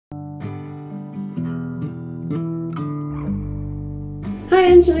Hi,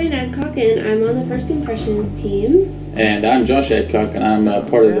 I'm Jillian Adcock, and I'm on the First Impressions team. And I'm Josh Adcock, and I'm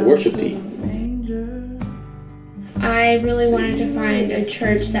part of the worship team. I really wanted to find a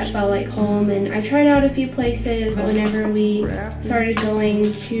church that felt like home, and I tried out a few places. Whenever we started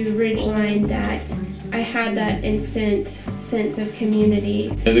going to Ridgeline, that I had that instant sense of community.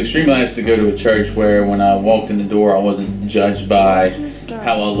 It was extremely nice to go to a church where when I walked in the door, I wasn't judged by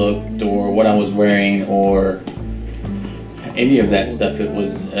how I looked or what I was wearing or any of that stuff. It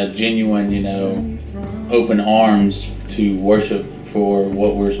was a genuine, open arms to worship for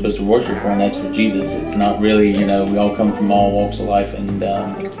what we're supposed to worship for, and that's for Jesus. It's not really, we all come from all walks of life, and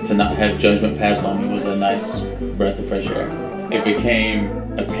to not have judgment passed on me was a nice breath of fresh air. It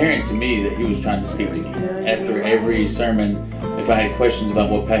became apparent to me that he was trying to speak to me. After every sermon, if I had questions about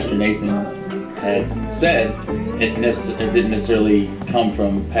what Pastor Nathan had said, it didn't necessarily come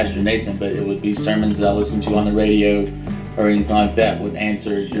from Pastor Nathan, but it would be sermons that I listened to on the radio or anything like that would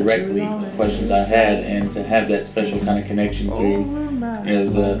answer directly the questions I had, and to have that special kind of connection through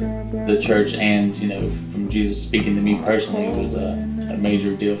the church and from Jesus speaking to me personally was a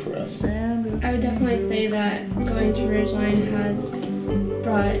major deal for us. I would definitely say that going to Ridgeline has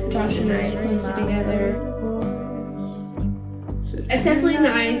brought Josh and I closer together. It's definitely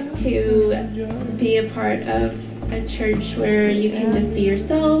nice to be a part of a church where you can just be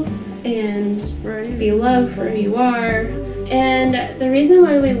yourself and be loved for who you are. And the reason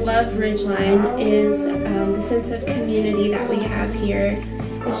why we love Ridgeline is the sense of community that we have here.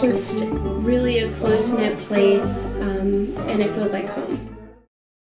 It's just really a close-knit place, and it feels like home.